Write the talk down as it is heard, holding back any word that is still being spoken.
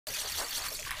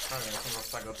Tak, já jsem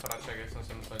zase tak od fraček, jak jsem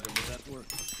si musel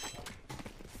dobit.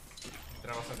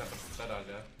 Zdravil jsem teprve teda,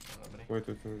 že? No, dobrý. Wait.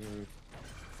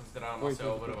 Zdravím asi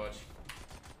Overwatch.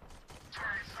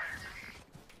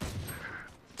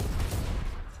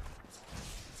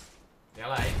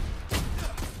 Dělej.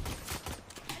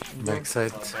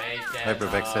 Backside. Hyper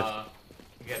backside.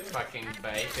 Get fucking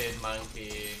baited,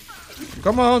 monkey.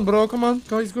 Come on, bro, come on.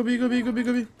 Guys, go B. Go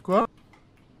on.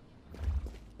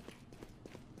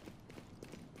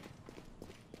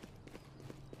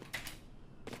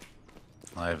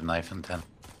 I have knife and 10.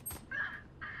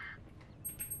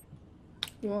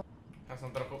 What? Já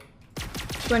jsem trochu...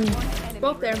 20.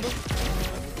 Both there, both.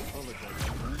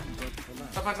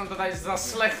 Co pak jsem to tady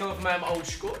zaslechl v mém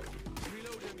oušku?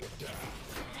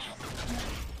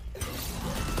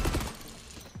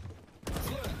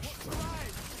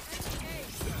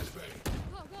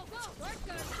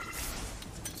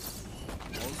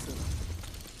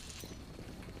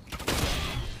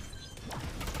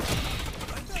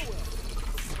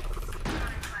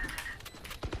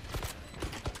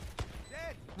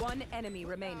 One enemy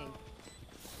remaining.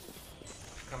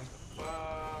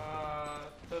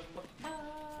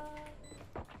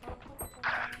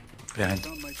 Behind.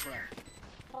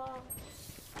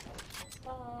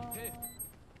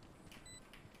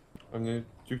 A mě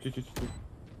čuk.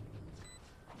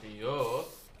 Jo.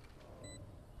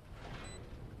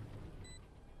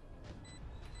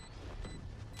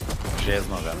 Že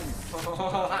znovu.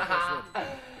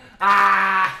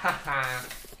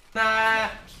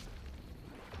 Ne.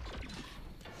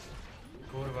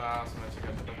 Kurva, já jsem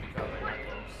nečekal, že to píká tak na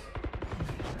close.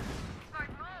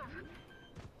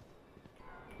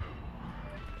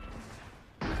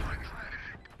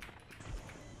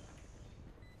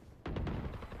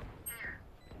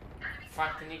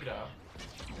 Fakt nikdo.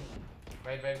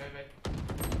 Wait.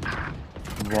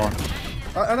 One.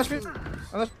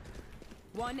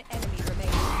 One enemy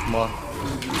remaining. One.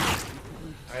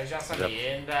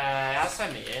 Já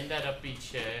jsem jinde do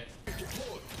píče.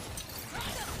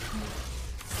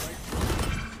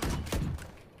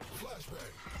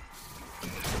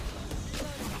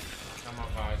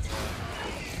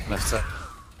 Nechce.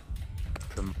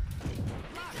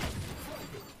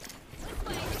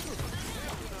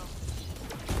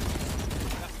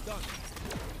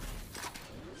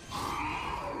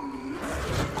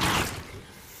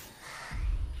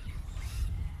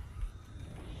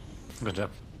 Good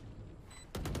job.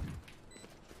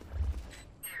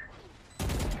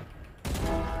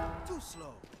 Too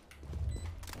slow.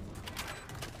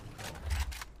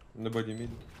 Nobody mid.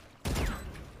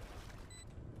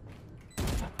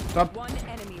 Stop. One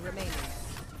enemy remaining.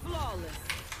 Flawless.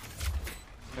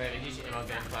 Wait, vidíš imo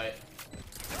gameplay.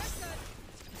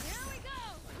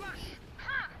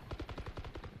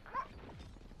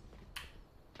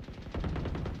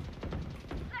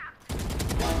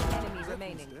 One enemy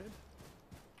remaining.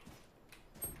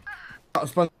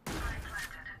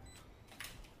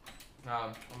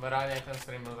 No, reálně ten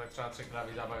stream byl tak třeba 3krát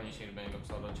víc zábavnější, kdyby někdo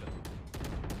psal do chatu.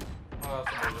 No,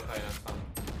 já se budu tady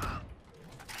nestanu.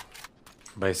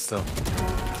 Base still.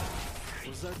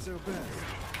 Was that their best?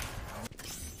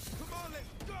 Come on,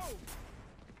 let's go!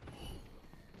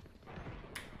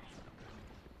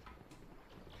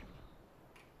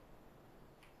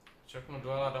 Čeknu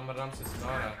duela, dám si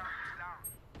Scara.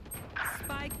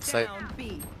 Spike Side. down B.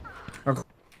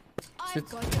 Shit.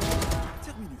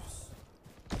 Terminus.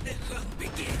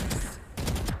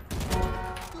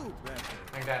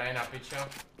 Jak jde Rey na pičo?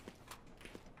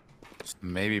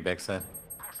 Maybe backside.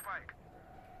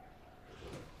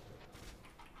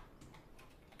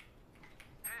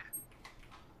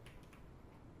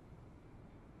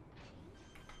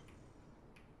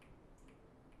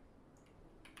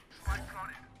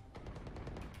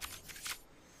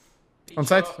 On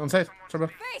site. Chambera.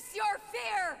 Face your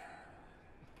fear.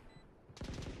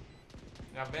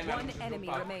 Já vím, One enemy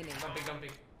remaining.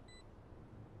 Dumping.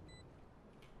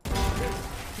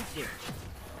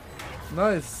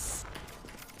 Nice.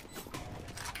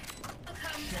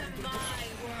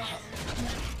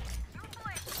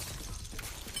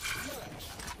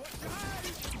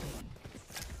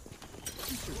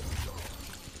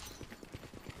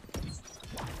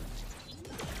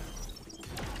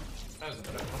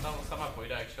 On tam sama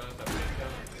pojde, jak šel za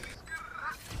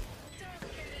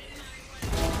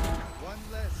One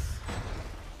less.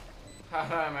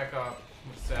 hrajeme jako,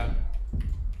 prostě,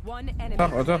 One enemy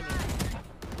O to. remaining.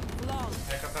 Flawless.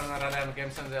 jako ten Radem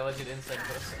Games and the Legit Insane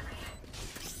prostě.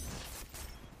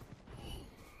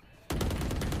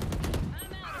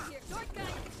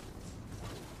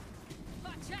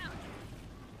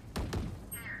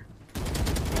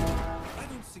 I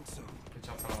don't think so.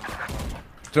 Vyčal jsem vám.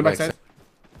 Two backside.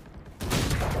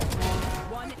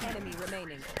 One enemy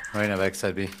remaining. Marina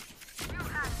backside B.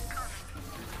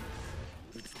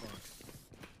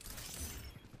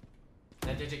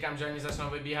 Já ti říkám, že oni začnou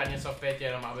vybíhat něco v 5,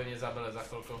 jenom aby mě zabili za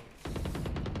chvilku.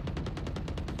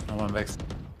 No one backside.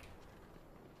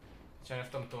 Čeně v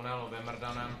tom tunelu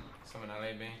vymrdaném, se mi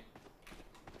nelíbí.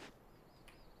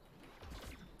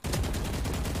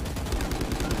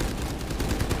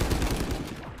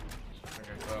 Tak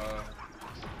jako...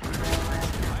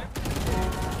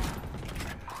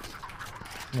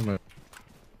 No,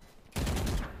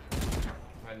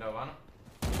 Window one.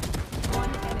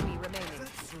 One enemy remaining.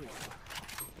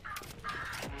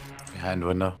 Behind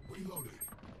window.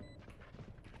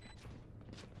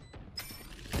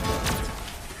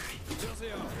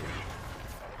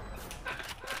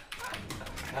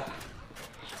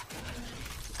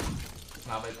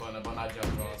 Na Vipo nebo na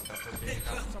Jungle, láska, to ti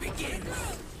říkám.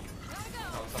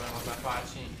 Tam to mi moc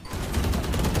nepáčí.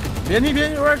 Běhni,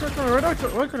 right.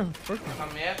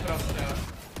 Tam je prostě.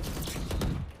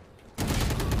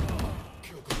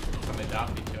 To mi dá,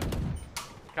 pičo.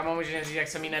 Kamo, můžeš říct, jak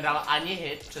jsem jí nedal ani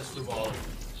hit přes tu bol.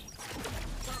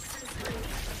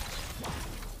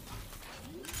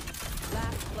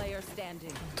 Last player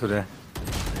standing. Two there.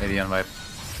 80 on vibe.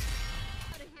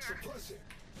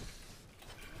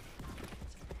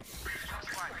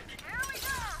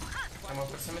 Kamo,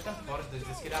 proč se mi ten Ford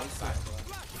vždycky dá psát, vole?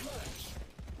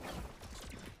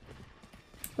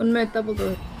 One mid, double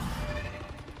door.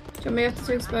 Chambera to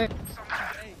take spike.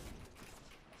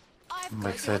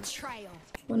 Backside.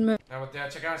 One mid. Já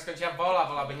čekám, že skončí bola,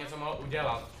 aby něco mohl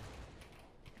udělat.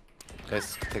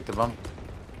 Guys, take the bomb.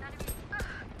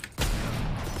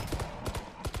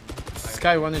 Sky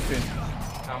 1 HP.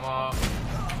 Kamo.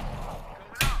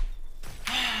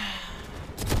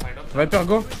 Tak dobře. Viper,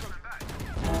 go.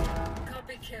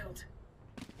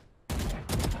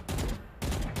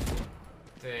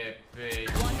 Ty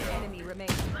pičo. One enemy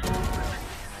remaining.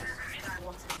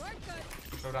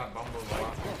 Můžu dát bombu,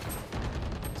 vola.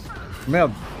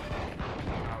 Merde.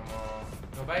 Kamo.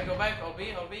 Go back, all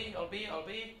B.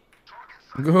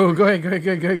 Go. Go.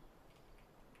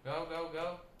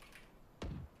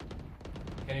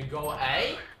 Can you go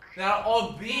A? They're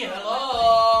all B,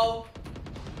 hello!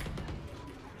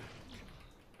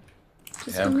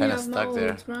 Just Yeah, I'm when you kinda have stuck no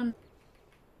there. ult, run.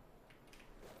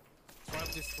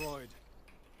 Trap destroyed.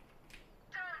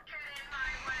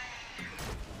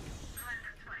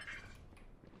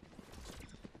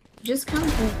 Just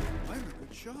counter. I'm a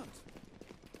good shot.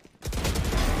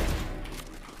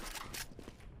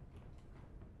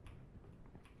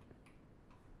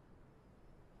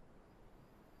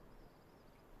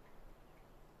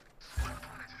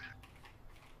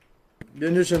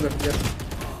 Běhni Chamber,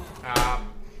 A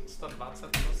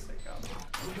 120 prostě, kámo.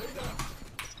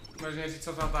 Můžeš říct,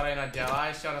 co to tady nadělá,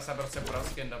 ještě ona se prostě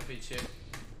proskin do piči.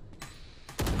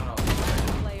 Ano.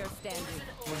 Player standing.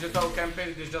 Můžu to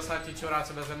ukempit, když dostane ti čurát,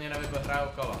 co beze mě nevyhrajou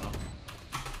kolo, no.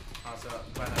 A se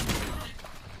úplně nemůžu.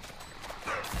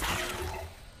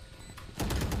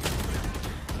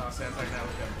 To asi jen tak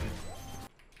neukempit.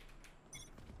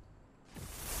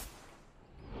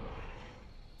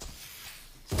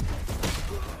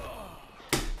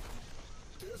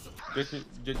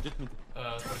 Jet mid.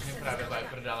 Proč mi právě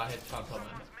Viper dala hit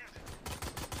Fantomem?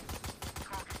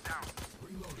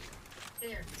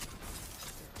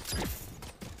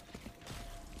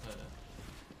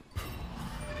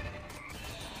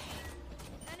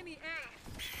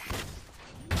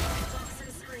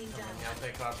 Měl to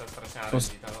je kláte strašná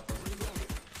rezíta na to.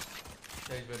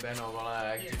 Teď vyběhnou, vole,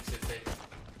 jak Gypsy ty.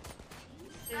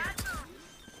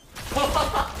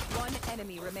 One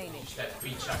enemy remaining. To je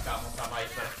píča, kámo, ta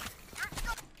Viper.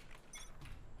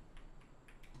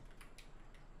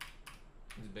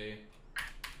 Zby.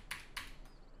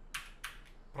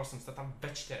 Prosím, jste tam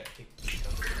ve 4, ty píča.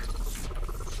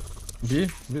 B.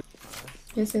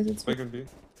 Yes, it's Spike on B.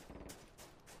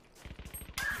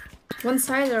 one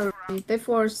side already. They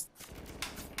forced.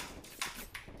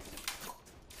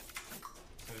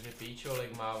 Takže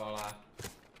píčolik má, vole.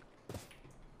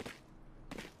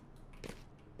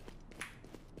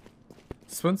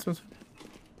 Swin.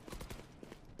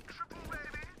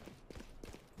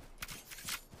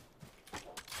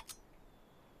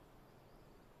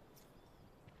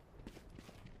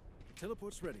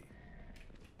 Teleport's ready.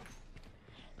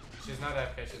 She's not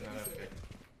AFK.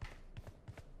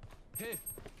 Hey,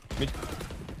 Mid.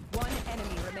 One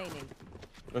enemy remaining.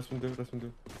 Last window.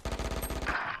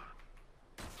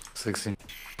 16.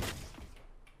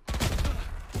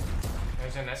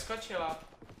 Takže neskočila.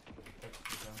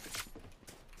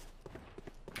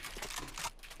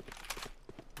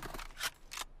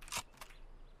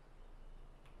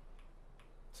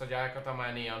 Co dělá jako ta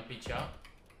moje neon píča?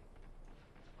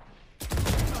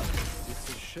 It's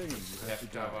a shame you have to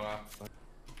Děvka, die. vole.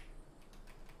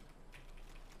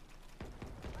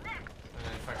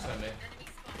 Ne, fakt se mi.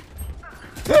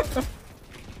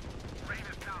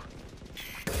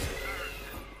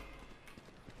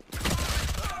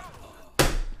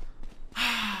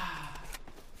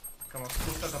 Kamo,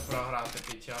 zkuste to prohrát, ty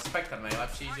piče. Spectre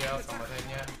nejlepší, že jo,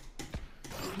 samozřejmě.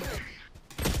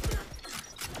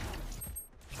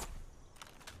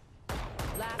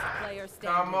 Last player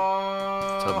standing.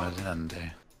 Kamo! Co mezi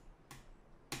nendy.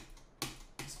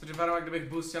 Připadám, jak kdybych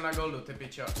boostil na goldu, ty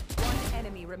pičo. One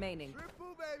enemy remaining.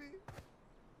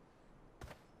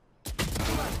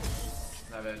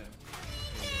 Nevím.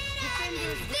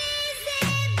 Defenders